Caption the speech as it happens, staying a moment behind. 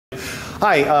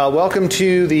Hi, welcome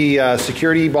to the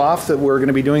security BOF that we're going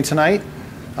to be doing tonight.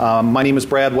 My name is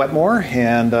Brad Wetmore,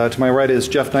 and to my right is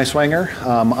Jeff Neiswanger.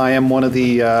 I am one of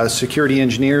the security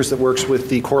engineers that works with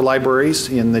the core libraries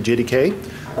in the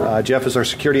JDK. Jeff is our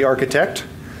security architect,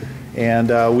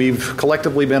 and we've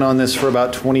collectively been on this for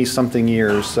about 20-something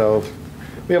years, so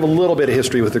we have a little bit of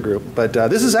history with the group. But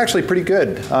this is actually pretty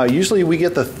good. Usually we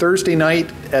get the Thursday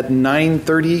night at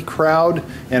 9:30 crowd,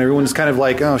 and everyone's kind of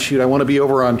like, oh shoot, I want to be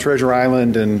over on Treasure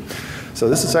Island, and so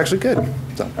this is actually good.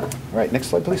 So, all right, next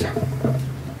slide, please.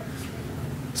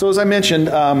 So as I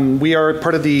mentioned, we are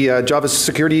part of the Java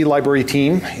Security Library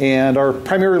team, and our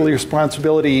primary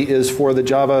responsibility is for the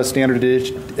Java Standard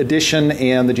Edition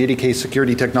and the JDK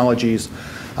security technologies.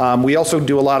 We also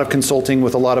do a lot of consulting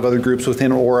with a lot of other groups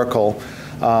within Oracle,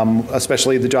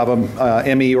 especially the Java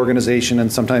ME organization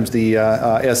and sometimes the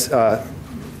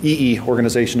EE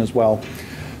organization as well.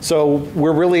 So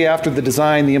we're really after the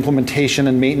design, the implementation,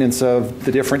 and maintenance of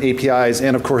the different APIs,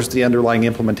 and of course the underlying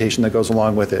implementation that goes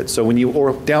along with it. So when you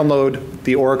download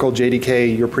the Oracle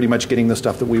JDK, you're pretty much getting the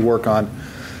stuff that we work on.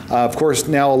 Of course,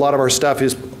 now a lot of our stuff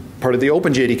is part of the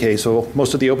Open JDK, so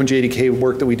most of the Open JDK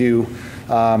work that we do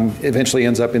eventually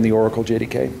ends up in the Oracle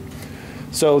JDK.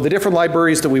 So the different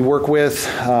libraries that we work with,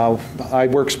 I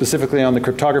work specifically on the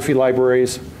cryptography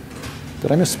libraries.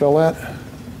 Did I misspell that?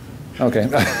 Okay.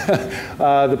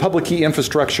 The public key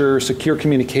infrastructure, secure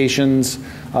communications,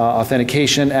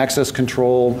 authentication, access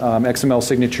control, XML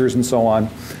signatures, and so on.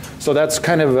 So that's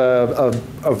kind of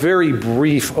a very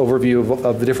brief overview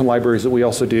of the different libraries that we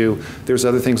also do. There's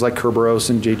other things like Kerberos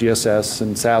and JGSS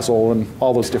and Sazzle and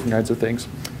all those different kinds of things.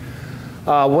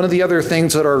 One of the other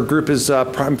things that our group is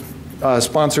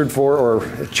sponsored for,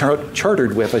 or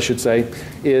chartered with, I should say,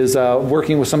 is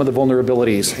working with some of the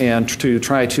vulnerabilities and to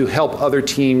try to help other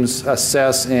teams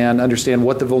assess and understand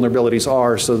what the vulnerabilities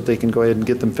are so that they can go ahead and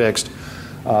get them fixed.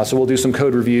 So we'll do some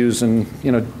code reviews and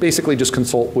basically just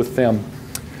consult with them.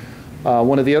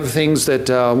 One of the other things that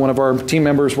one of our team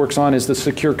members works on is the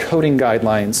secure coding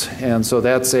guidelines, and so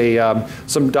that's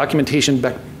some documentation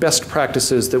best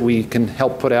practices that we can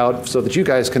help put out so that you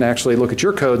guys can actually look at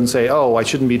your code and say, oh, I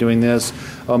shouldn't be doing this,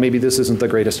 oh, maybe this isn't the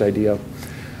greatest idea.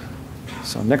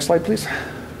 So next slide, please.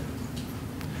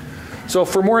 So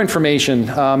for more information,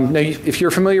 now if you're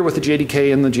familiar with the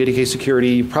JDK and the JDK security,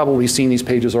 you've probably seen these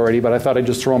pages already, but I thought I'd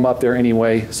just throw them up there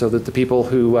anyway so that the people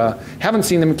who haven't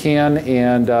seen them can,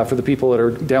 and for the people that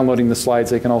are downloading the slides,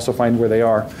 they can also find where they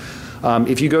are.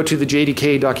 If you go to the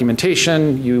JDK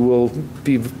documentation, you will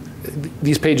be,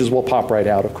 these pages will pop right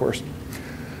out, of course.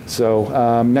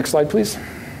 So next slide, please.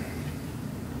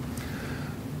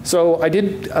 So I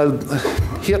did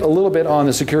hit a little bit on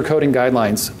the secure coding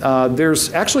guidelines.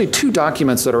 There's actually two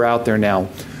documents that are out there now.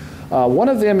 One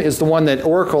of them is the one that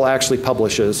Oracle actually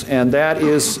publishes, and that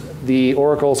is the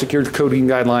Oracle Secure Coding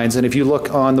Guidelines. And if you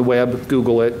look on the web,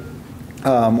 Google it,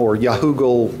 or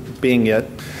Yahoo Bing it,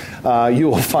 you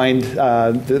will find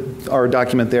our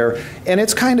document there. And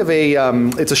it's kind of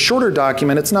it's a shorter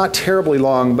document. It's not terribly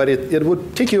long, but it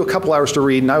would take you a couple hours to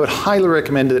read, and I would highly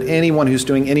recommend that anyone who's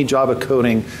doing any Java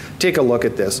coding take a look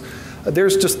at this.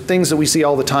 There's just things that we see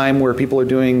all the time where people are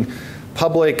doing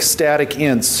public static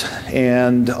ints,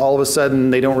 and all of a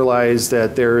sudden they don't realize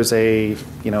that there's a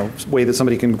way that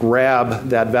somebody can grab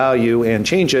that value and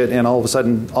change it, and all of a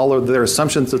sudden all of their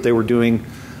assumptions that they were doing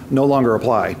no longer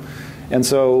apply. And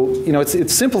so,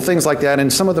 it's simple things like that,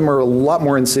 and some of them are a lot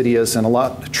more insidious and a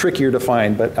lot trickier to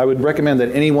find, but I would recommend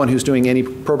that anyone who's doing any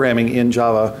programming in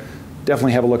Java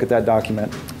definitely have a look at that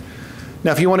document.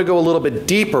 Now, if you want to go a little bit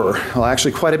deeper, well,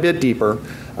 actually quite a bit deeper,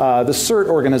 the CERT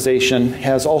organization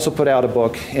has also put out a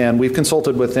book, and we've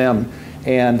consulted with them,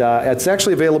 and it's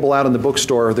actually available out in the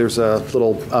bookstore. There's a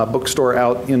little bookstore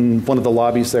out in one of the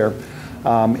lobbies there.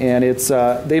 And it's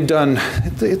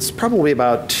probably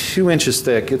about 2 inches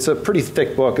thick. It's a pretty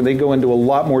thick book, and they go into a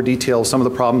lot more detail, some of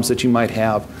the problems that you might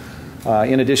have,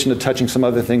 in addition to touching some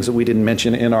other things that we didn't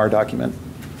mention in our document.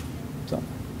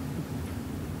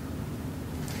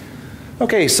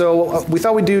 Okay, so we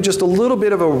thought we'd do just a little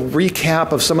bit of a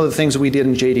recap of some of the things that we did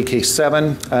in JDK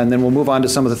 7, and then we'll move on to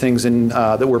some of the things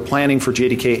that we're planning for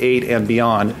JDK 8 and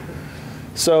beyond.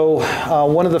 So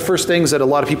one of the first things that a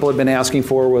lot of people have been asking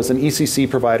for was an ECC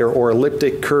provider, or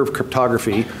elliptic curve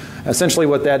cryptography. Essentially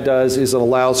what that does is it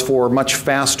allows for much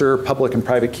faster public and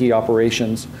private key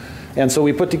operations. And so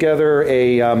we put together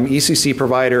a ECC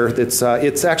provider that's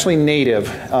it's actually native,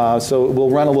 so it will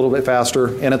run a little bit faster,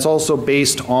 and it's also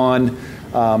based on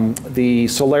the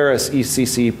Solaris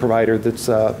ECC provider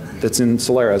that's in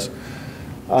Solaris.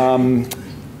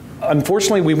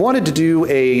 Unfortunately, we wanted to do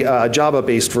a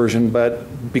Java-based version,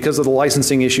 but because of the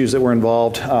licensing issues that were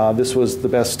involved, this was the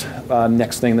best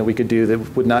next thing that we could do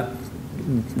that would not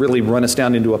really run us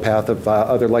down into a path of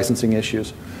other licensing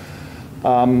issues.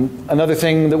 Another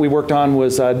thing that we worked on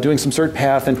was doing some cert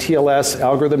path and TLS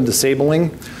algorithm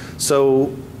disabling.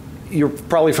 So you're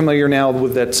probably familiar now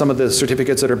with that some of the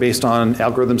certificates that are based on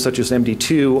algorithms such as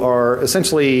MD2 are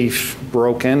essentially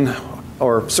broken,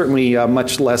 or certainly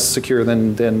much less secure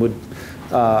than would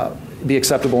be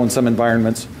acceptable in some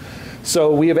environments.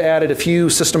 So we have added a few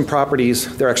system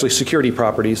properties, they're actually security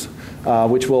properties,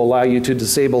 which will allow you to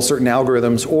disable certain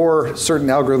algorithms or certain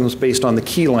algorithms based on the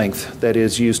key length that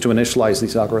is used to initialize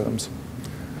these algorithms.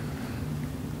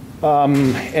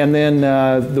 And then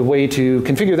the way to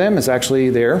configure them is actually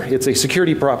there. It's a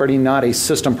security property, not a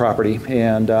system property.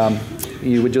 And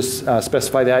you would just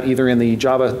specify that either in the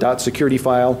java.security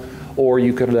file, or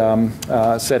you could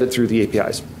set it through the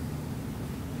APIs.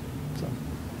 So.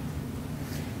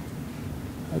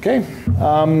 Okay.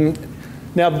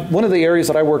 Now, one of the areas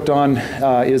that I worked on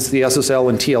is the SSL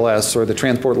and TLS, or the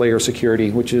transport layer security,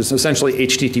 which is essentially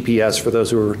HTTPS for those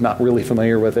who are not really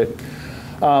familiar with it.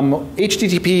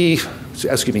 TLS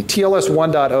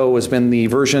 1.0 has been the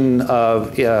version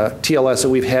of TLS that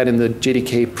we've had in the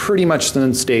JDK pretty much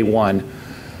since day one.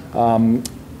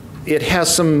 It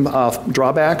has some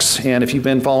drawbacks, and if you've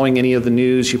been following any of the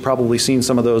news, you've probably seen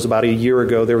some of those. About a year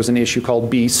ago, there was an issue called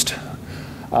Beast.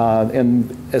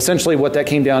 And essentially what that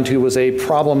came down to was a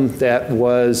problem that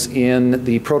was in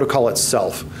the protocol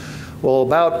itself. Well,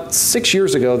 about 6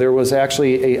 years ago, there was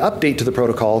actually an update to the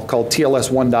protocol called TLS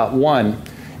 1.1,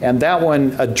 and that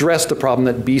one addressed the problem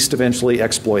that Beast eventually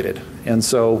exploited. And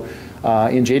so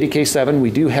in JDK 7, we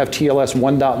do have TLS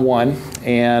 1.1,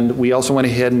 and we also went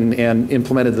ahead and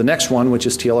implemented the next one, which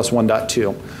is TLS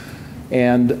 1.2.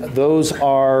 And those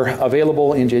are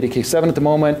available in JDK 7 at the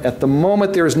moment. At the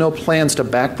moment, there is no plans to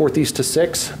backport these to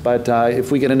 6, but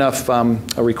if we get enough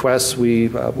requests, we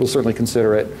will certainly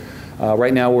consider it.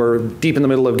 Right now, we're deep in the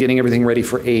middle of getting everything ready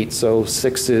for 8, so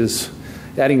 6 is,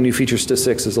 adding new features to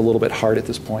 6 is a little bit hard at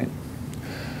this point.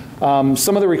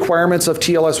 Some of the requirements of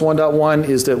TLS 1.1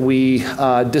 is that we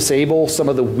disable some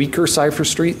of the weaker cipher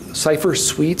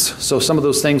suites. So some of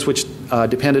those things which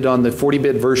depended on the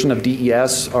 40-bit version of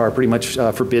DES are pretty much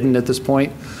forbidden at this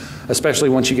point, especially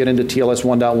once you get into TLS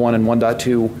 1.1 and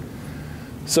 1.2.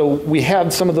 So we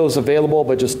have some of those available,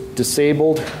 but just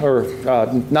disabled, or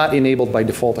not enabled by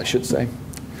default, I should say.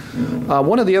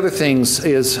 One of the other things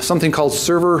is something called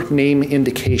server name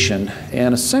indication.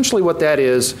 And essentially what that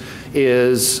is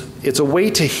it's a way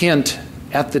to hint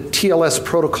at the TLS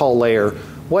protocol layer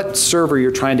what server you're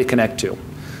trying to connect to.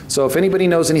 So if anybody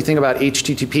knows anything about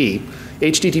HTTP,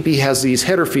 HTTP has these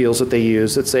header fields that they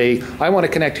use that say, I want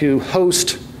to connect to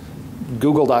host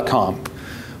google.com.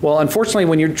 Well, unfortunately,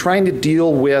 when you're trying to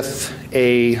deal with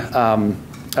a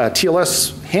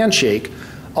TLS handshake,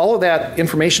 all of that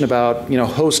information about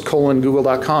host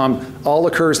 :google.com all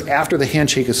occurs after the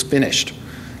handshake is finished.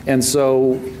 And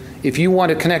so if you want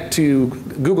to connect to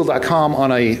google.com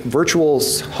on a virtual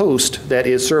host that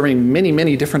is serving many,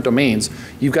 many different domains,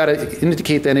 you've got to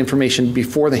indicate that information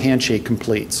before the handshake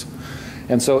completes.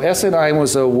 And so SNI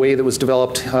was a way that was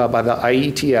developed by the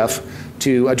IETF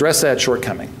to address that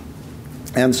shortcoming.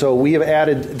 And so we have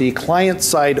added the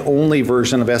client-side only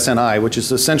version of SNI, which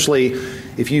is essentially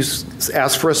if you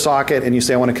ask for a socket and you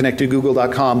say I want to connect to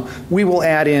google.com, we will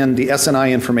add in the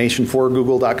SNI information for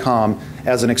google.com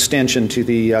as an extension to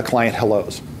the client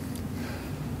hellos.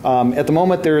 At the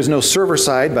moment there is no server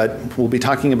side, but we'll be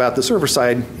talking about the server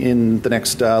side in the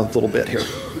next little bit here.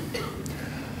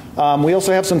 We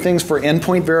also have some things for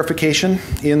endpoint verification.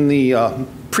 In the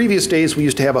previous days, we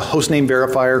used to have a hostname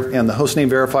verifier, and the hostname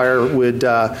verifier would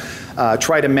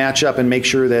try to match up and make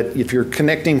sure that if you're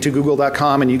connecting to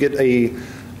google.com and you get a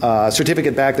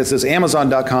certificate back that says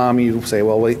amazon.com, you say,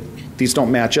 well, wait, these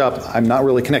don't match up. I'm not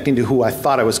really connecting to who I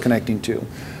thought I was connecting to.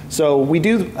 So we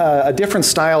do a different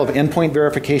style of endpoint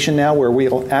verification now, where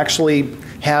we'll actually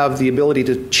have the ability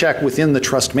to check within the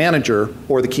trust manager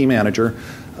or the key manager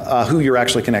who you're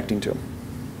actually connecting to.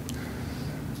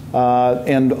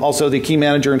 And also the key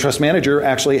manager and trust manager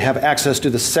actually have access to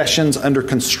the sessions under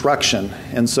construction.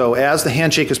 And so as the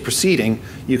handshake is proceeding,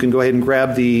 you can go ahead and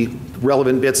grab the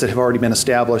relevant bits that have already been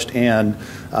established and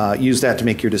use that to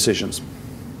make your decisions.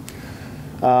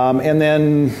 And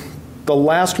then the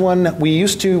last one, we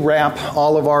used to wrap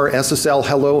all of our SSL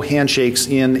hello handshakes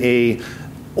in a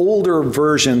older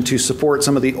version to support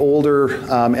some of the older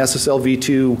SSL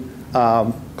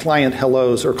v2 client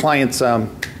hellos, or clients,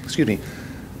 excuse me.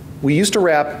 We used to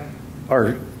wrap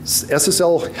our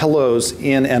SSL hellos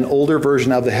in an older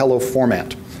version of the hello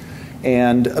format.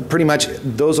 And pretty much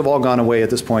those have all gone away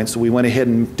at this point, so we went ahead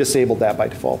and disabled that by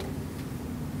default.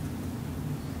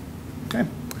 Okay.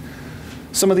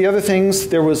 Some of the other things,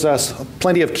 there was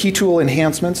plenty of key tool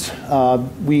enhancements.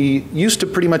 We used to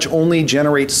pretty much only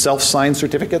generate self-signed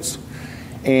certificates,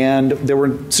 and there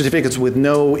were certificates with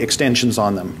no extensions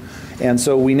on them. And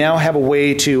so we now have a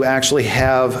way to actually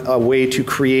have a way to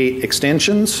create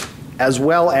extensions as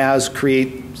well as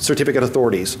create certificate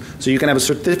authorities. So you can have a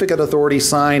certificate authority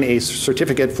sign a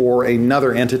certificate for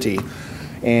another entity,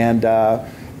 and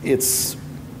it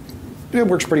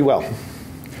works pretty well.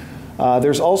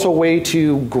 There's also a way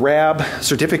to grab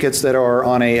certificates that are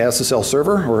on a SSL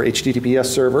server or HTTPS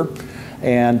server,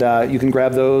 and you can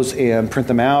grab those and print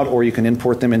them out, or you can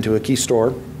import them into a key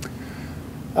store.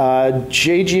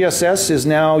 JGSS is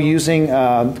now using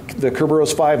the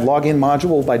Kerberos 5 login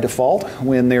module by default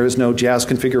when there is no JAS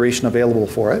configuration available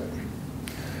for it.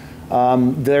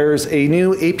 There's a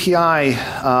new API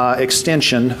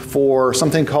extension for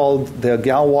something called the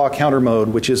Galois counter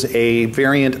mode, which is a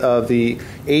variant of the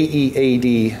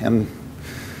AEAD. I'm going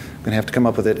to have to come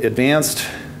up with it. Advanced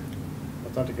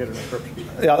Authenticated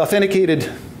encryption. Authenticated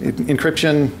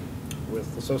encryption.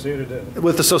 With associated data.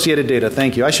 With associated data,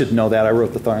 thank you. I should know that. I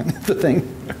wrote the thing.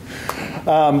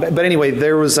 But anyway,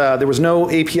 there was no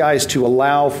APIs to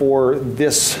allow for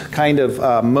this kind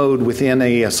of mode within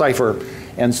a cipher.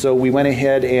 And so we went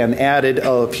ahead and added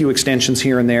a few extensions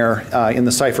here and there in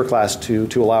the cipher class to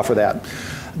allow for that.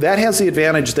 That has the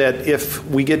advantage that if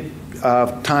we get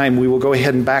time, we will go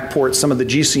ahead and backport some of the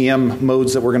GCM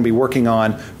modes that we're going to be working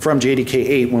on from JDK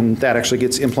 8 when that actually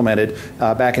gets implemented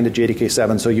back into JDK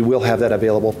 7. So you will have that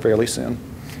available fairly soon.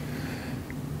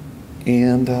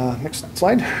 And next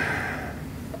slide.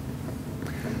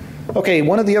 Okay,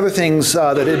 one of the other things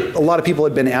that a lot of people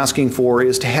had been asking for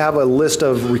is to have a list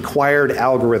of required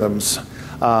algorithms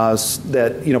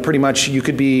that, pretty much you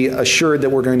could be assured that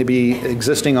we're going to be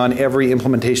existing on every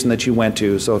implementation that you went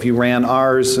to. So if you ran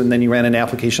ours and then you ran an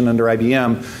application under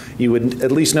IBM, you would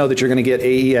at least know that you're going to get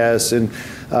AES and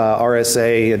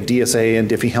RSA and DSA and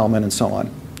Diffie-Hellman and so on.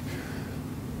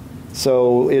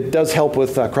 So it does help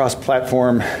with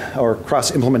cross-platform or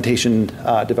cross-implementation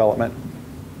development.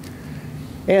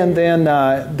 And then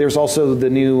there's also the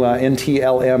new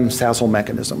NTLM SASL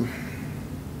mechanism.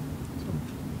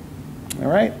 All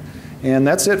right, and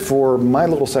that's it for my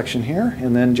little section here.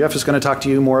 And then Jeff is going to talk to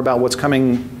you more about what's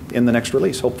coming in the next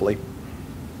release, hopefully.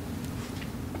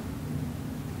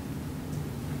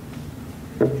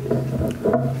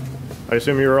 I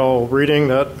assume you're all reading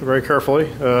that very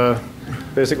carefully.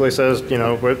 Basically says,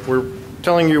 we're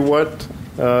telling you what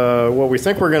we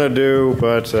think we're going to do,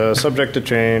 but subject to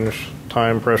change,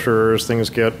 time pressures, things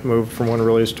get moved from one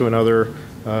release to another.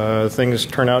 Things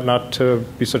turn out not to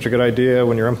be such a good idea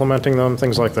when you're implementing them,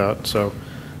 things like that. So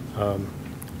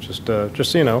just so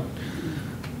you know,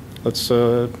 let's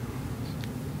start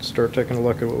taking a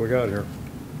look at what we got here.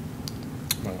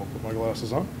 I'll put my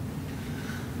glasses on.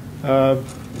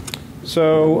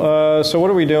 So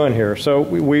what are we doing here? So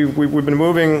we've been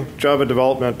moving Java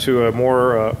development to a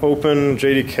more open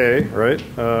JDK, right?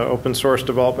 Open source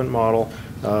development model,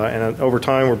 and over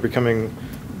time we're becoming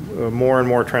more and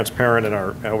more transparent in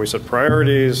our how we set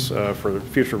priorities for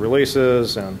future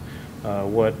releases and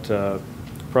what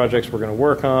projects we're going to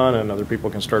work on, and other people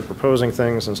can start proposing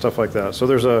things and stuff like that. So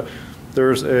there's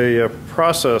a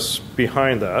process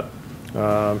behind that.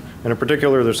 And in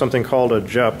particular, there's something called a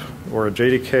JEP, or a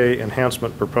JDK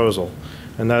enhancement proposal.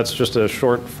 And that's just a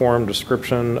short form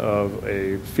description of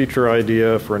a feature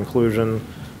idea for inclusion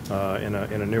in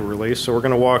a new release. So we're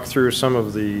going to walk through some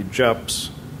of the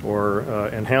JEPs, or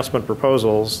enhancement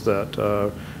proposals, that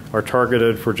are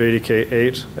targeted for JDK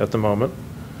 8 at the moment.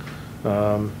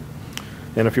 And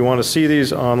if you want to see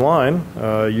these online,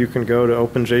 you can go to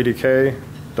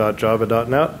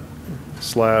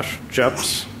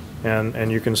openjdk.java.net/JEPs.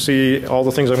 And you can see all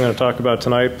the things I'm going to talk about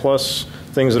tonight, plus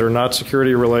things that are not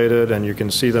security related, and you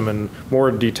can see them in more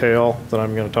detail than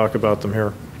I'm going to talk about them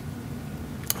here.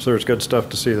 So there's good stuff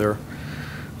to see there.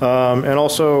 And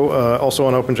also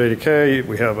on OpenJDK,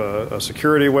 we have a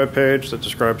security webpage that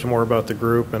describes more about the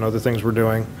group and other things we're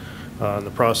doing and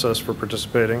the process for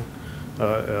participating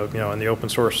in the open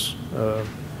source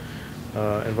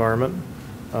environment.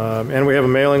 And we have a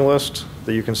mailing list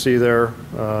that you can see there.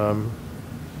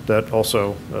 That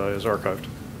also is archived.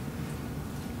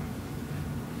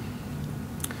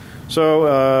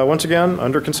 So once again,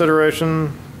 under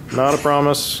consideration, not a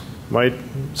promise.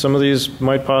 Some of these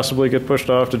might possibly get pushed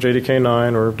off to JDK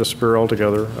 9 or disappear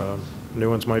altogether. New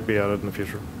ones might be added in the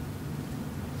future.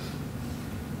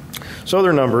 So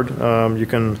they're numbered. You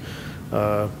can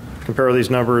compare these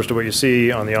numbers to what you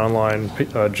see on the online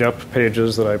JEP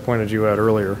pages that I pointed you at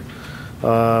earlier.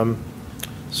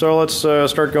 So let's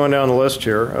start going down the list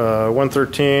here.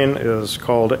 113 is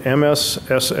called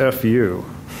MSSFU,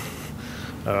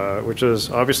 which is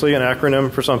obviously an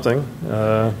acronym for something.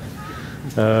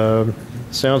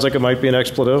 Sounds like it might be an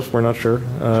expletive. We're not sure.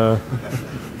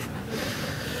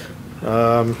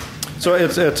 So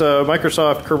it's a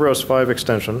Microsoft Kerberos 5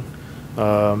 extension.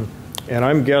 And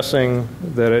I'm guessing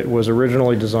that it was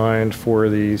originally designed for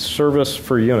the Service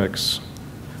for Unix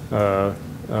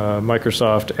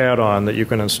Microsoft add-on that you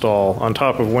can install on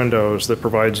top of Windows that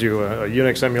provides you a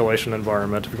Unix emulation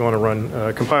environment if you want to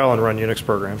run, compile and run Unix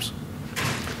programs.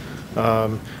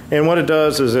 And what it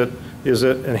does is it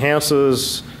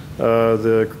enhances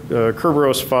the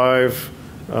Kerberos 5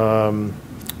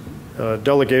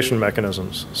 delegation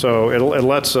mechanisms. So it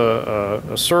lets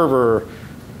a server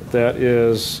that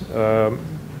is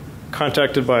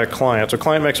contacted by a client. So a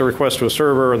client makes a request to a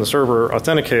server, and the server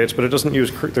authenticates, but it doesn't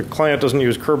use the client doesn't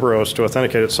use Kerberos to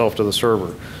authenticate itself to the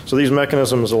server. So these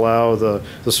mechanisms allow the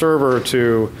server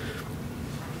to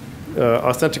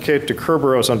authenticate to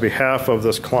Kerberos on behalf of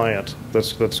this client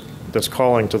that's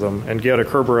calling to them and get a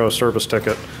Kerberos service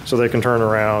ticket, so they can turn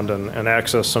around and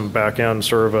access some back-end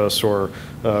service or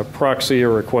proxy a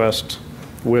request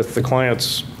with the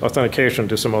client's authentication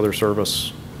to some other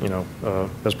service,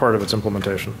 as part of its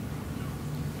implementation.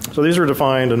 So these are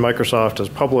defined, and Microsoft has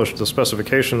published the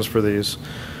specifications for these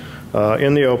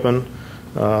in the open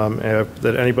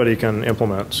that anybody can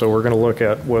implement. So we're going to look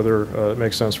at whether it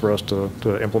makes sense for us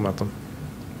to implement them.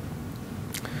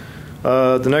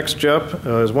 The next JEP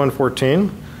is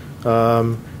 114,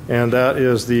 and that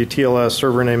is the TLS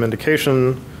server name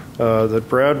indication that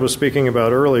Brad was speaking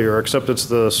about earlier, except it's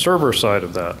the server side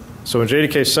of that. So in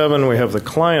JDK 7, we have the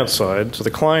client side. So the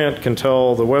client can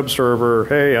tell the web server,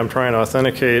 hey, I'm trying to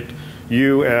authenticate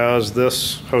you as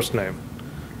this host name.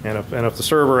 And if the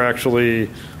server actually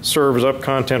serves up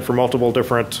content for multiple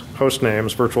different host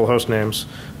names, virtual host names,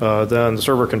 then the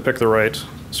server can pick the right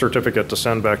certificate to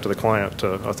send back to the client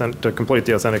to complete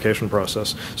the authentication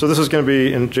process. So this is going to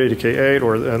be in JDK 8,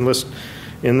 or in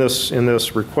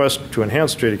this request to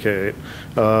enhance JDK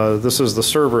 8, this is the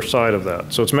server side of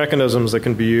that. So it's mechanisms that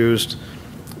can be used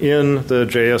in the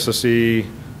JSSE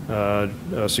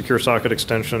secure socket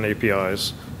extension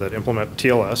APIs that implement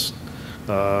TLS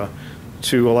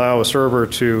to allow a server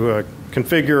to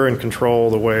configure and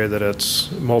control the way that its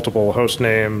multiple host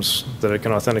names that it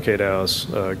can authenticate as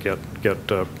get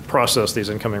process these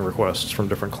incoming requests from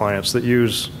different clients that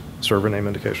use server name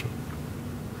indication.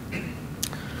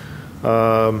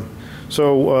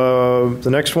 So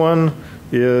the next one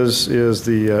is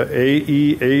the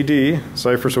AEAD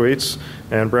cipher suites,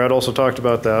 and Brad also talked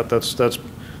about that. That's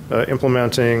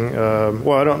implementing.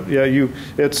 Well, I don't. Yeah,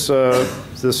 it's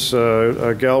this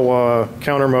Galois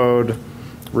counter mode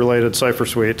related cipher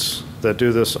suites that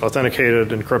do this authenticated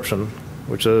encryption,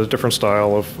 which is a different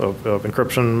style of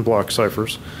encryption block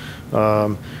ciphers.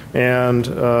 And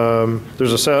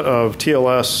there's a set of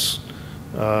TLS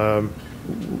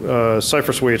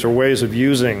cipher suites, or ways of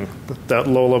using that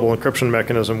low-level encryption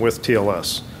mechanism with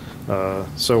TLS.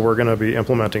 So we're going to be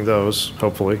implementing those,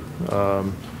 hopefully.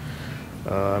 And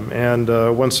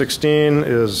 116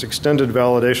 is extended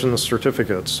validation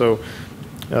certificates. So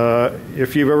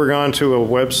if you've ever gone to a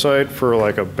website for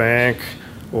like a bank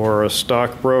or a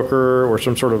stockbroker or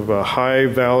some sort of a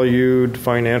high-valued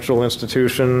financial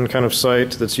institution kind of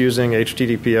site that's using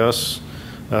HTTPS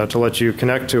to let you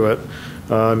connect to it,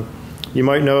 you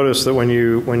might notice that when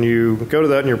you go to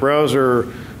that in your browser,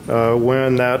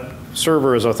 when that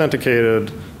server is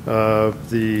authenticated, the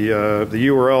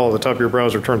URL at the top of your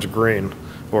browser turns green,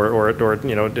 or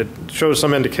it shows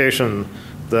some indication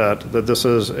that this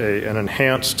is an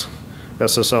enhanced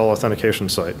SSL authentication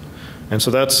site, and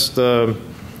so that's a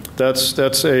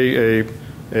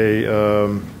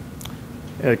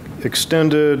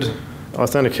extended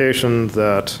authentication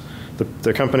that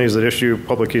the companies that issue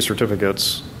public key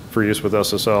certificates for use with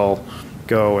SSL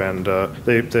go and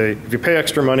if you pay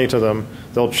extra money to them,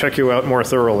 they'll check you out more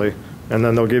thoroughly, and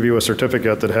then they'll give you a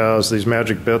certificate that has these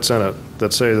magic bits in it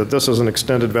that say that this is an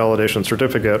extended validation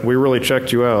certificate. We really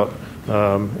checked you out,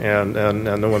 and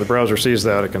then when the browser sees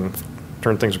that, it can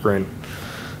turn things green.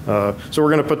 So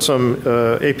we're going to put some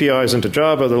APIs into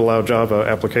Java that allow Java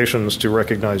applications to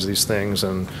recognize these things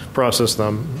and process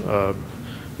them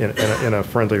in a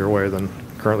friendlier way than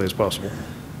currently is possible.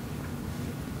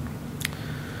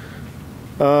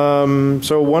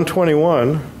 So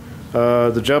 121,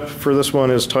 the JEP for this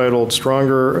one is titled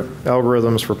Stronger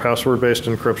Algorithms for Password-Based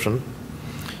Encryption.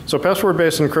 So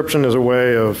password-based encryption is a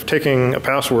way of taking a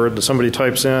password that somebody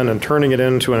types in and turning it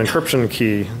into an encryption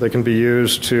key that can be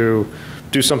used to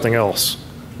do something else,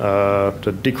 to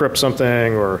decrypt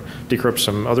something or decrypt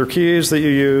some other keys that you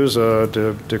use,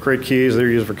 to create keys that are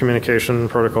used for communication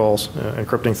protocols,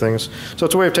 encrypting things. So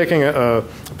it's a way of taking a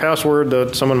password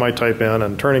that someone might type in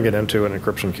and turning it into an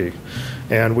encryption key.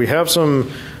 And we have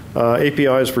some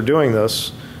APIs for doing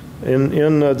this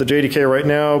in the JDK right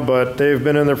now, but they've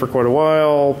been in there for quite a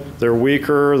while. They're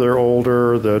weaker, they're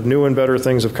older, the new and better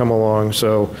things have come along,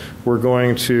 so we're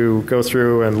going to go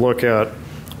through and look at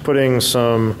putting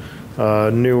some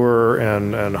newer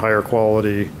and higher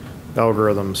quality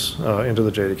algorithms into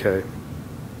the JDK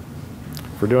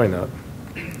for doing that.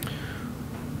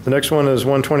 The next one is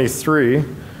 123,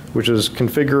 which is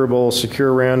configurable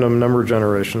secure random number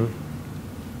generation.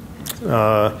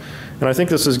 And I think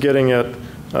this is getting at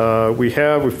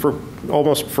for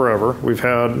almost forever, we've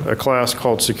had a class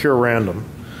called secure random,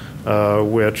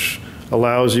 which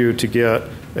allows you to get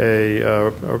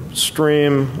a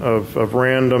stream of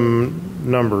random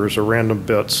numbers or random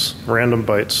bits, random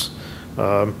bytes.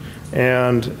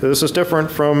 And this is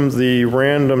different from the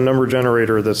random number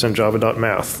generator that's in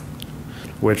java.math,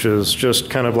 which is just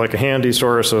kind of like a handy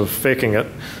source of faking it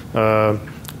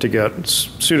to get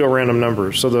pseudo-random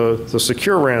numbers. So the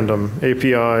secure random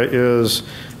API is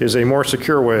a more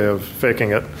secure way of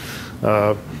faking it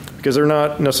because they're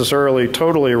not necessarily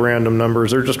totally random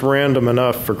numbers. They're just random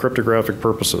enough for cryptographic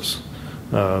purposes.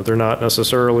 They're not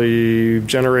necessarily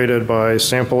generated by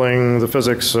sampling the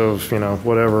physics of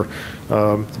whatever,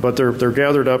 but they're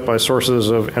gathered up by sources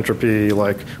of entropy,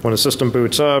 like when a system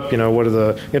boots up, what are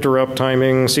the interrupt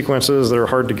timing sequences that are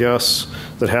hard to guess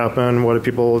that happen,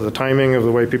 the timing of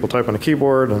the way people type on a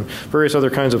keyboard, and various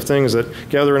other kinds of things that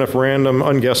gather enough random,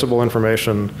 unguessable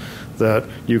information that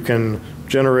you can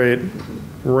generate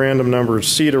random numbers,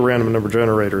 seed a random number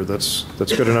generator that's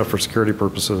good enough for security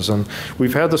purposes. And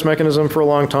we've had this mechanism for a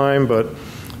long time, but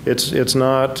it's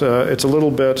a little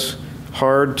bit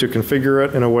hard to configure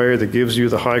it in a way that gives you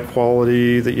the high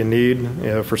quality that you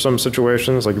need for some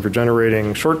situations, like if you're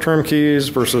generating short-term keys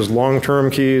versus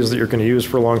long-term keys that you're going to use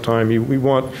for a long time. We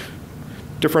want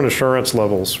different assurance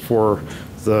levels for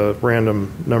the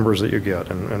random numbers that you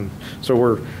get. And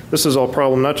so this is all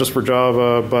problem not just for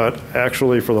Java, but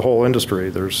actually for the whole industry.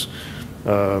 There's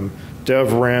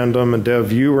dev random and dev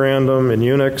view random in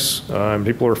Unix. And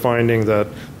people are finding that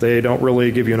they don't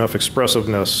really give you enough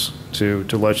expressiveness to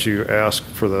let you ask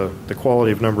for the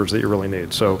quality of numbers that you really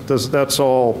need. So that's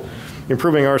all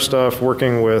improving our stuff,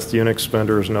 working with Unix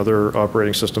vendors and other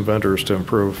operating system vendors to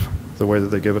improve the way that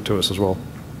they give it to us as well.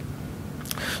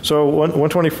 So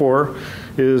 124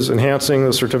 is enhancing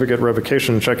the certificate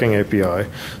revocation checking API.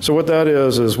 So what that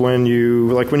is when you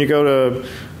go to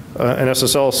an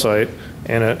SSL site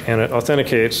and it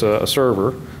authenticates a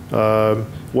server,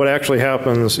 what actually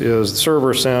happens is the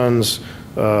server sends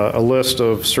a list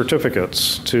of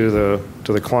certificates to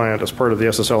the client as part of the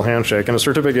SSL handshake, and a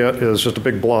certificate is just a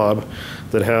big blob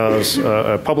that has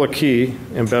a public key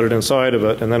embedded inside of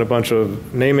it, and then a bunch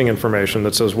of naming information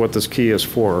that says what this key is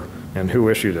for and who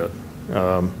issued it.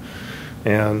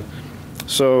 And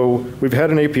so we've had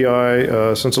an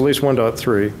API since at least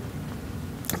 1.3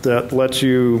 that lets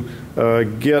you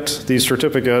get these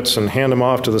certificates and hand them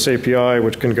off to this API,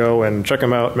 which can go and check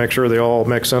them out, make sure they all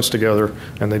make sense together,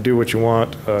 and they do what you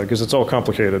want, because it's all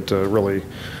complicated to really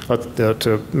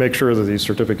to make sure that these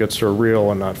certificates are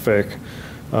real and not fake.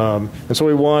 And so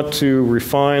we want to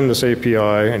refine this API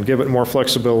and give it more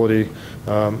flexibility,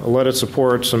 let it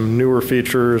support some newer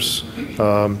features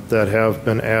that have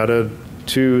been added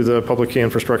to the public key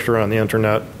infrastructure on the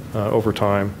internet over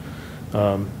time,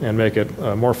 and make it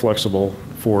more flexible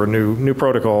for new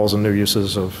protocols and new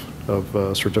uses of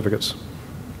certificates.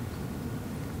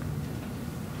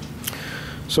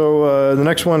 So the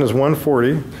next one is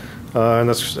 140. And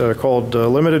that's called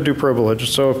limited due privilege.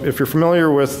 So if you're familiar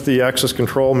with the access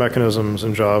control mechanisms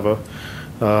in Java,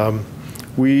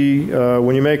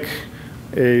 when you make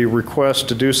a request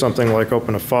to do something like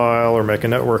open a file or make a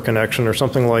network connection or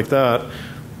something like that,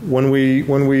 we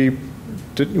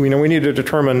need to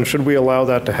determine, should we allow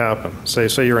that to happen? Say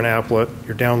you're an applet,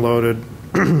 you're downloaded,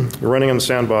 you're running in the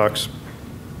sandbox.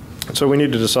 So we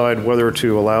need to decide whether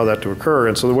to allow that to occur.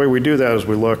 And so the way we do that is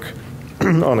we look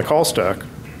on the call stack,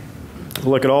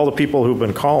 look at all the people who've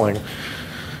been calling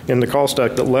in the call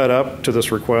stack that led up to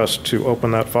this request to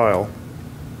open that file.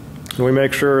 And we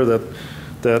make sure that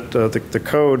the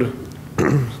code,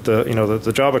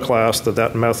 the Java class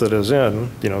that method is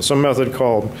in, some method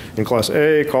called in class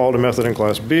A called a method in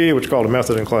class B, which called a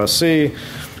method in class C,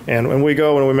 and when we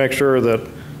go and we make sure that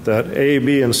A,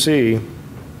 B, and C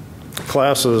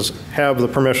classes have the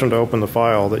permission to open the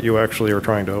file that you actually are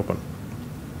trying to open.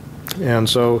 And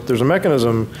so there's a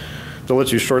mechanism that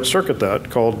lets you short circuit that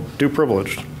called do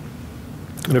privileged.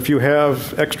 And if you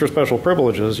have extra special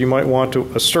privileges, you might want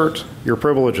to assert your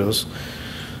privileges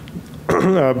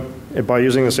by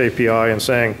using this API and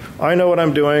saying, I know what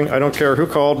I'm doing, I don't care who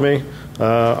called me,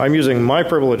 I'm using my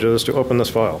privileges to open this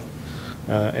file.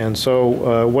 And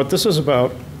so what this is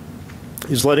about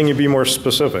is letting you be more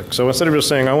specific. So instead of just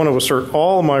saying, I want to assert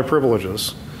all my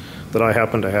privileges that I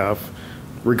happen to have,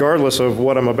 regardless of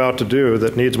what I'm about to do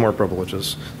that needs more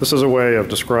privileges, this is a way of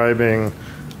describing,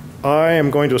 I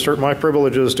am going to assert my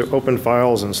privileges to open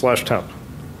files in /temp.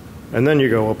 And then you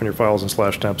go open your files in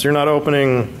 /temp. So you're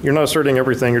not asserting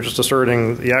everything, you're just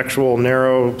asserting the actual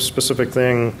narrow, specific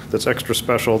thing that's extra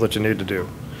special that you need to do.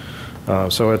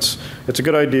 So it's a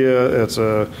good idea.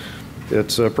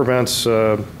 It prevents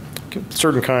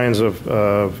certain kinds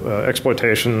of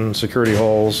exploitation, security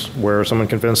holes, where someone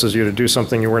convinces you to do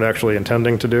something you weren't actually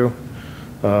intending to do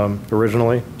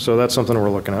originally. So that's something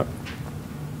we're looking at.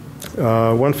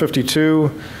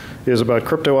 152 is about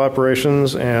crypto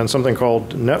operations and something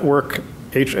called network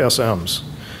HSMs.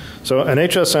 So an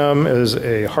HSM is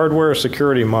a hardware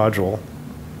security module,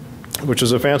 which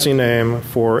is a fancy name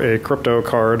for a crypto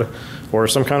card or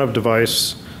some kind of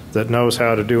device that knows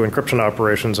how to do encryption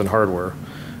operations in hardware.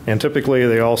 And typically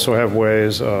they also have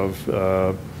ways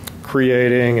of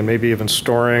creating and maybe even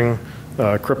storing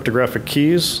cryptographic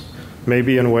keys,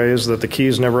 maybe in ways that the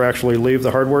keys never actually leave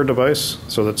the hardware device,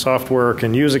 so that software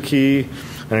can use a key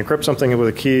and encrypt something with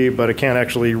a key, but it can't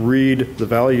actually read the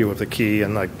value of the key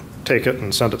and like take it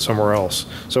and send it somewhere else.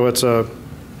 So it's an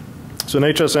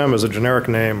HSM is a generic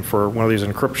name for one of these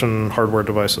encryption hardware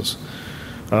devices.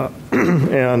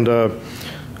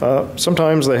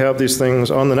 Sometimes they have these things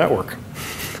on the network.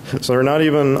 So they're not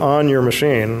even on your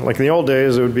machine. Like in the old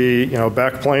days, it would be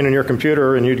backplane in your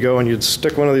computer, and you'd go and you'd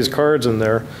stick one of these cards in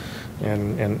there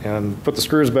and put the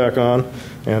screws back on,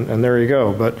 and there you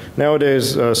go. But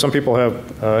nowadays, some people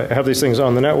have these things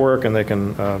on the network, and they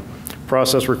can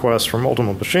process requests from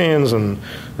multiple machines and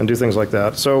do things like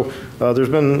that. So there's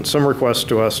been some requests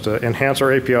to us to enhance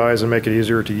our APIs and make it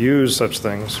easier to use such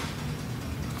things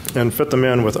and fit them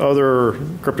in with other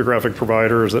cryptographic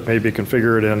providers that may be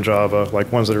configured in Java, like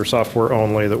ones that are software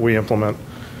only that we implement,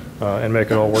 and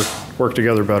make it all work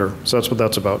together better. So that's what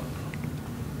that's about.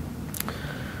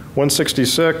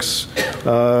 166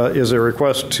 is a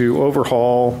request to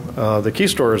overhaul the key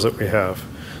stores that we have.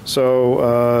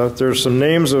 So there's some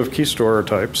names of key store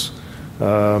types,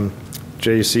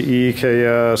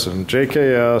 JCE-KS and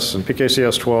JKS and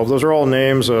PKCS12. Those are all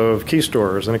names of key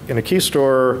stores. And a key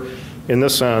store, in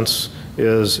this sense,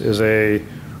 is a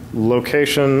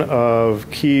location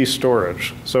of key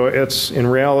storage. So it's, in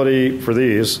reality, for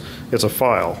these, it's a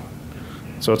file.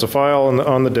 So it's a file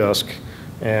on the disk,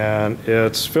 and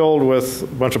it's filled with a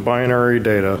bunch of binary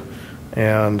data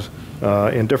and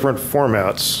in different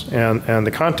formats. And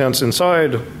the contents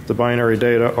inside the binary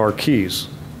data are keys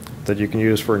that you can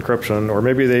use for encryption, or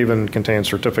maybe they even contain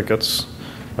certificates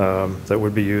that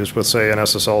would be used with, say, an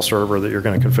SSL server that you're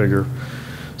going to configure.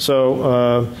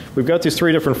 So we've got these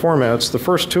three different formats. The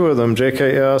first two of them,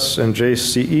 JKS and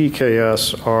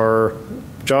JCE-KS, are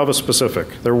Java specific.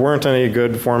 There weren't any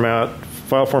good file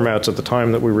formats at the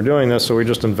time that we were doing this, so we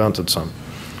just invented some.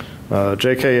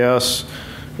 JKS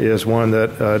is one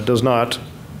that does not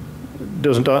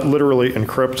literally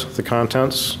encrypt the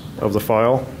contents of the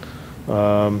file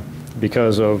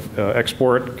because of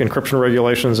export encryption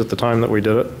regulations at the time that we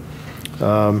did it.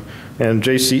 And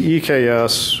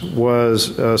JCE-KS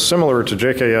was similar to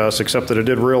JKS, except that it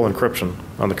did real encryption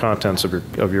on the contents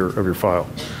of your file.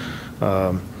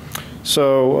 And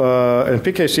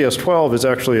PKCS12 is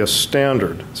actually a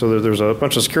standard. So there's a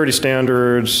bunch of security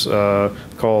standards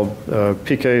called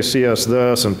PKCS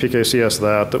this and PKCS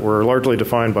that were largely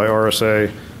defined by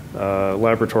RSA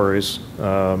Laboratories,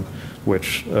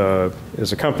 which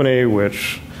is a company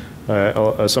which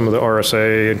some of the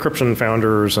RSA encryption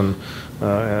founders and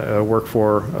work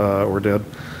for or did.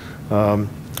 That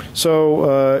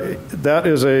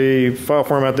is a file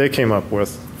format they came up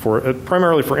with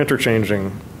primarily for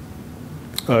interchanging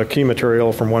key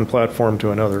material from one platform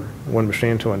to another, one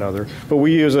machine to another. But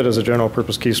we use it as a general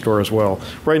purpose key store as well.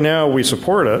 Right now we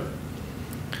support it,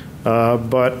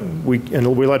 but we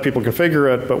let people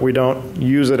configure it, but we don't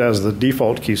use it as the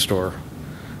default key store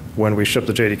when we ship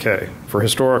the JDK for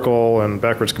historical and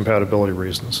backwards compatibility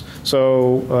reasons.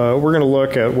 So we're going to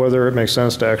look at whether it makes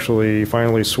sense to actually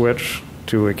finally switch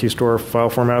to a key store file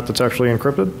format that's actually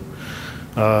encrypted.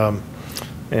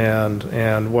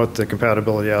 and what the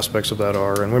compatibility aspects of that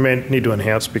are. And we may need to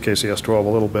enhance PKCS 12 a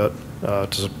little bit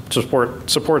to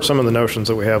support some of the notions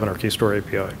that we have in our KeyStore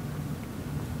API.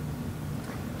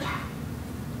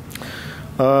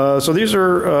 So these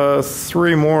are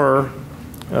 3 more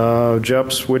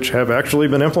JEPs which have actually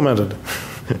been implemented.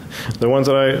 The ones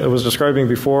that I was describing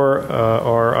before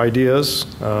are ideas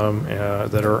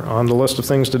that are on the list of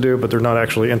things to do, but they're not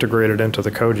actually integrated into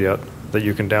the code yet that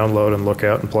you can download and look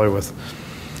at and play with.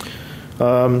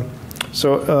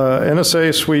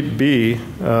 NSA Suite B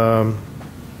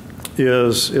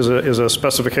is a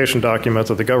specification document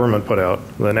that the government put out,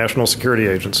 the National Security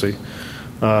Agency,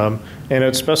 and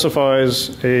it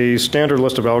specifies a standard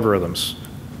list of algorithms.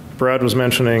 Brad was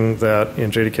mentioning that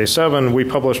in JDK 7, we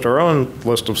published our own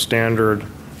list of standard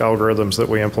algorithms that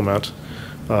we implement,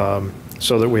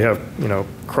 so that we have,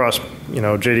 cross,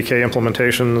 JDK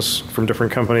implementations from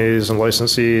different companies and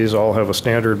licensees all have a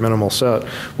standard minimal set.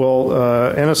 Well,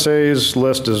 NSA's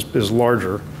list is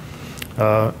larger,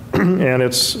 and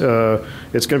it's going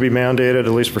to be mandated,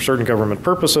 at least for certain government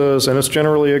purposes, and it's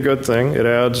generally a good thing. It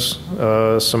adds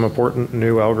some important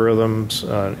new algorithms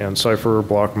and cipher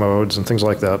block modes and things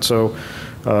like that. So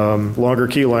longer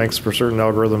key lengths for certain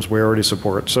algorithms we already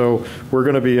support. So we're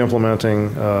going to be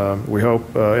implementing, we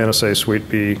hope, NSA Suite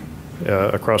B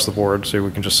across the board, so we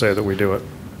can just say that we do it.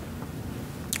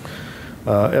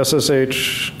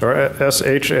 SSH or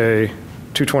SHA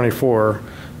 224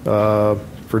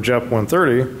 for JEP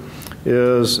 130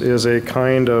 is a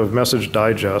kind of message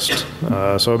digest.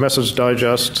 So a message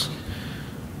digest.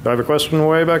 Do I have a question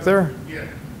way back there? Yeah.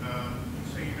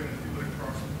 So you're going to do it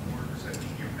across the board. Does that mean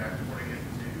you're backporting it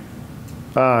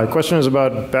to? The question is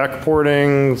about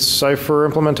backporting cipher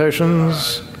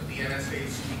implementations. The NSA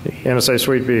Suite B. NSA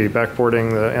Suite B,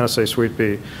 backporting the NSA Suite B.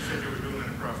 You said you were doing it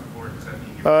across the board. Does that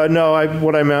mean you're No,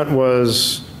 what I meant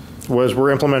was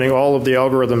we're implementing all of the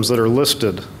algorithms that are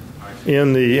listed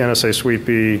in the NSA Suite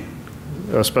B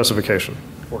specification.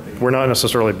 We're not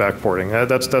necessarily backporting.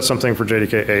 That's something for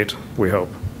JDK 8, we hope.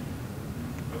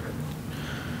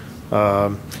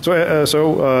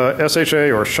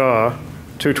 SHA or SHA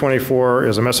 224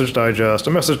 is a message digest. A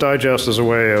message digest is a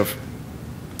way of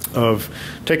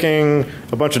taking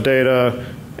a bunch of data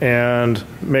and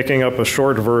making up a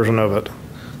short version of it,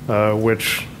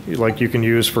 which you can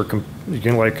use for, you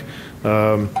can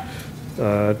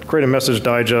create a message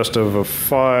digest of a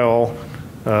file,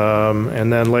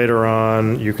 and then later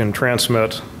on you can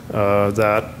transmit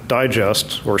that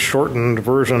digest or shortened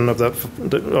version of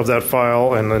that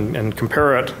file, and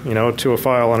compare it, to a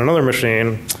file on another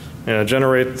machine,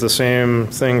 generate the same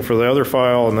thing for the other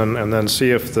file, and then see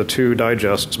if the 2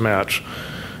 digests match.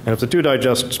 And if the 2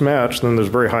 digests match, then there's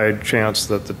a very high chance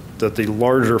that the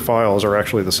larger files are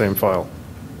actually the same file.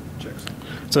 Checksum.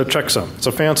 It's a checksum. It's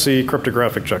a fancy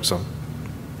cryptographic checksum.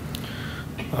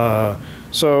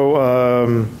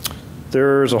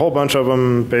 There's a whole bunch of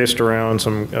them based around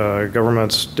some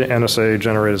government's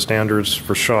NSA-generated standards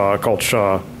for SHA, called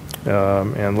SHA,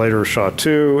 and later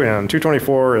SHA-2, and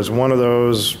 224 is one of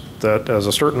those that has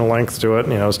a certain length to it.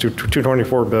 It's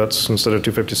 224 bits instead of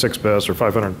 256 bits or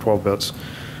 512 bits.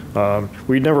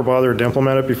 We never bothered to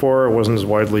implement it before. It wasn't as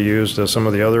widely used as some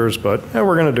of the others, but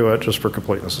we're going to do it just for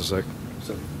completeness' sake.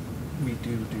 So we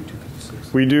do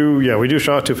 256. We do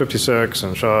SHA 256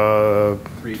 and SHA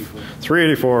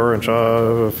 384 and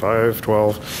SHA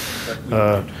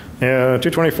 512. Yeah,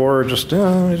 224 just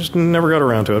never got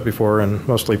around to it before, and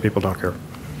mostly people don't care.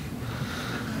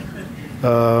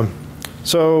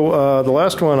 The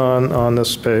last one on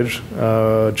this page,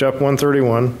 JEP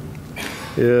 131,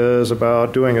 is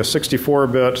about doing a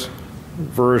 64-bit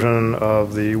version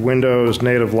of the Windows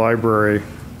native library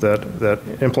that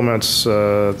implements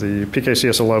the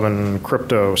PKCS11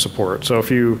 crypto support. So if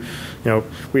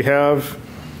we have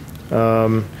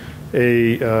a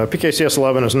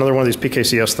PKCS11 is another one of these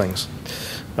PKCS things,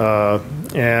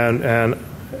 and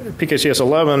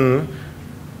PKCS11,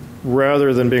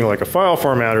 rather than being like a file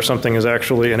format or something, is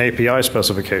actually an API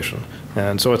specification,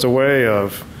 and so it's a way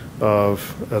of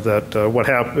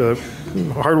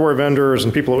hardware vendors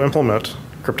and people who implement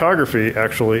cryptography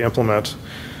actually implement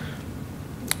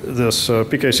this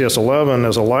PKCS11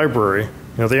 as a library.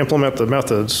 They implement the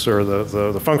methods or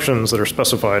the functions that are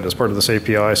specified as part of this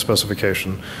API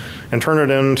specification and turn it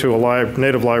into a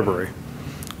native library.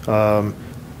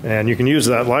 And you can use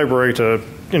that library to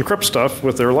encrypt stuff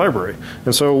with their library.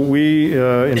 And so we,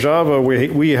 in Java,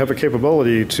 we have a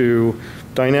capability to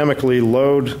dynamically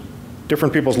load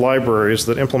different people's libraries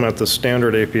that implement the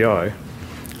standard API.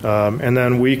 And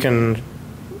then we can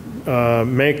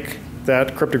make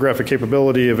that cryptographic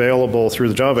capability available through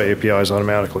the Java APIs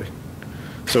automatically.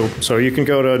 So you can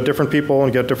go to different people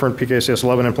and get different PKCS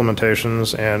 11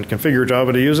 implementations and configure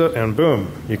Java to use it, and boom,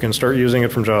 you can start using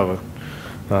it from Java.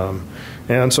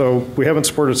 And so we haven't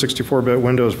supported 64-bit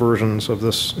Windows versions of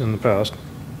this in the past.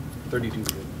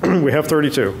 32-bit. We have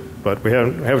 32, but we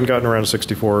haven't gotten around to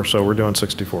 64, so we're doing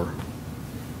 64.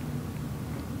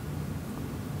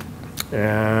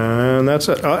 And that's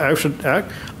it. I'm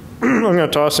going to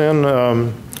toss in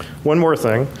one more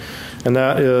thing, and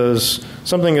that is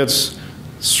something that's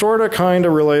sort of kind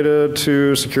of related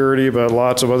to security, but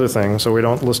lots of other things. So we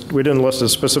didn't list it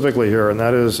specifically here, and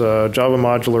that is Java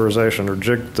modularization, or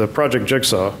the project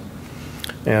Jigsaw.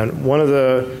 And one of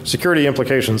the security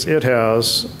implications it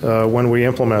has when we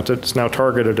implement it, it's now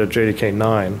targeted at JDK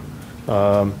 9,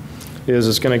 is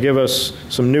it's going to give us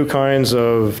some new kinds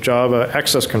of Java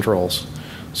access controls.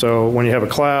 So when you have a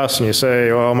class and you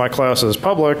say, well, my class is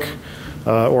public,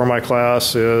 or my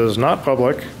class is not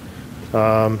public,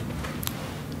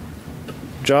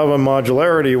 Java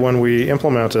modularity, when we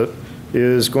implement it,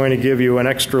 is going to give you an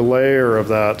extra layer of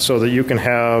that so that you can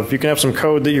have some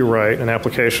code that you write, an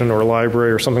application or a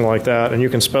library or something like that, and you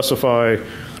can specify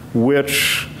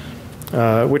which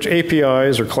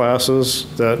APIs or classes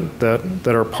that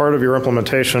are part of your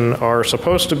implementation are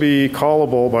supposed to be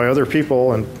callable by other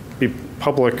people and be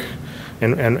public,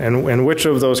 and which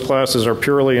of those classes are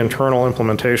purely internal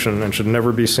implementation and should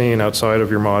never be seen outside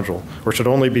of your module, or should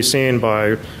only be seen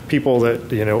by people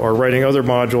that are writing other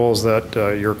modules that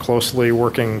you're closely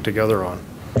working together on.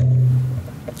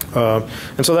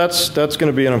 And so that's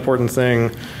going to be an important thing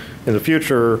in the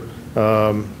future,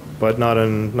 but not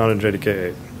in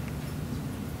JDK 8.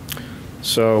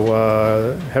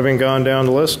 So having gone down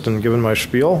the list and given my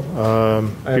spiel,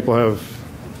 people have.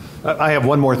 I have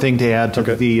one more thing to add to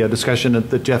the discussion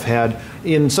that Jeff had.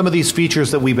 In some of these features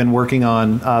that we've been working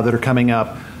on that are coming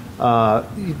up,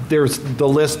 there's the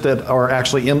list that are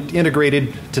actually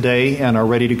integrated today and are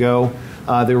ready to go.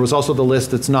 There was also the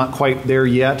list that's not quite there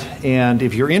yet. And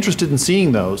if you're interested in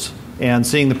seeing those and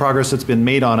seeing the progress that's been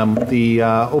made on them, the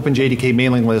OpenJDK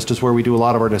mailing list is where we do a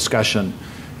lot of our discussion.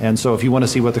 And so if you want to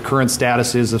see what the current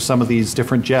status is of some of these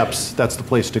different JEPs, that's the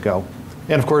place to go.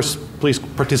 And of course, please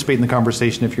participate in the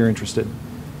conversation if you're interested.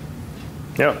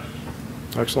 Yeah,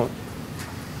 excellent.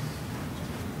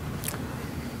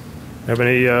 Have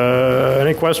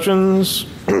any questions?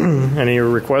 Any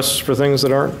requests for things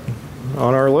that aren't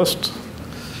on our list?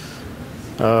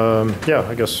 Yeah,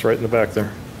 I guess right in the back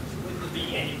there. Would there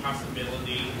be any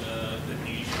possibility that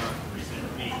the shop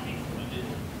recent be included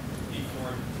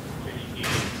before JDK?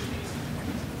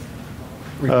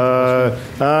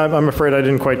 I'm afraid I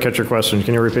didn't quite catch your question.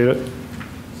 Can you repeat it?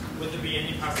 Would there be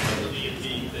any possibility of the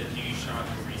new shop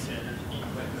recent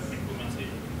implemented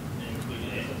and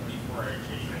included before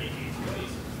JDK is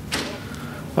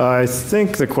released? I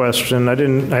think the question, I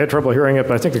had trouble hearing it,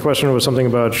 but I think the question was something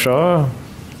about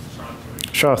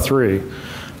SHA-3.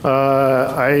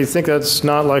 I think that's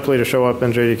not likely to show up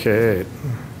in JDK 8.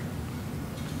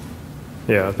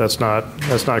 Yeah, that's not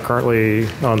currently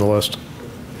on the list.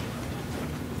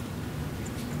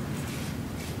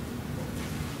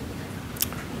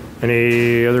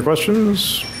 Any other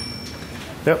questions?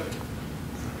 Yep.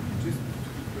 Just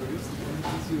curious, is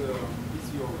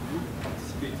your group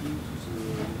participating to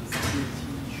the security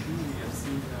issue we have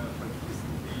seen quite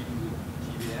recently in the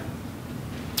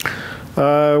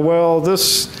TVM? Well,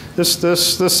 this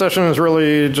session is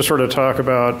really just sort of talk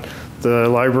about the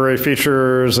library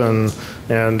features and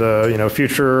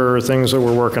future things that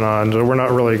we're working on. So we're not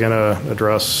really going to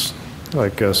address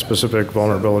like specific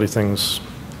vulnerability things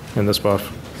in this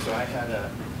buff. So I had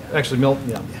a... Actually, Milton,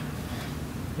 yeah.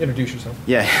 Introduce yourself.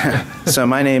 Yeah. So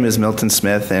my name is Milton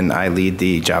Smith, and I lead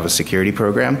the Java security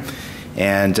program.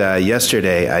 And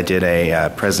yesterday I did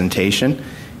a presentation,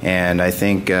 and I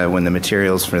think when the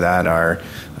materials for that are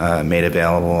made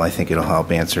available, I think it'll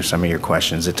help answer some of your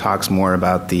questions. It talks more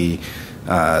about the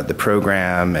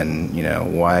program and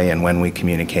why and when we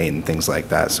communicate and things like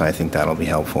that. So I think that'll be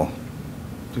helpful.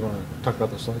 Do you want to talk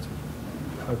about the slides?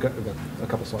 I've got a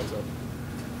couple slides up.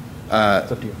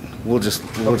 It's up to you. We'll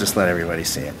just let everybody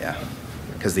see it, yeah,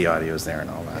 because the audio is there and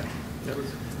all that. It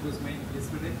was made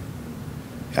yesterday?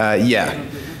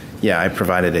 Yeah, I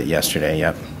provided it yesterday.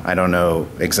 Yep. I don't know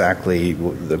exactly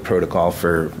the protocol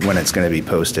for when it's going to be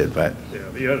posted, but Yeah,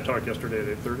 but you had a talk yesterday at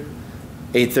 8:30.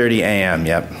 8:30 a.m.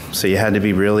 Yep. So you had to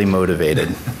be really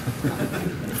motivated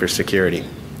for security.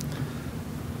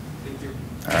 Thank you.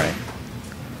 All right.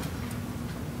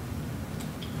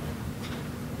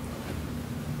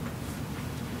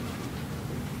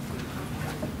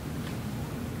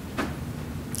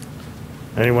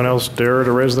 Anyone else dare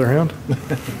to raise their hand?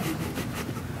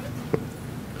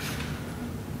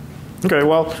 Okay,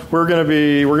 well, we're going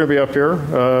to be up here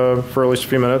for at least a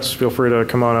few minutes. Feel free to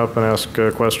come on up and ask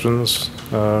questions.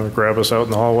 Grab us out in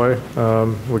the hallway.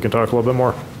 We can talk a little bit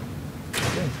more.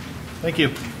 Thank you.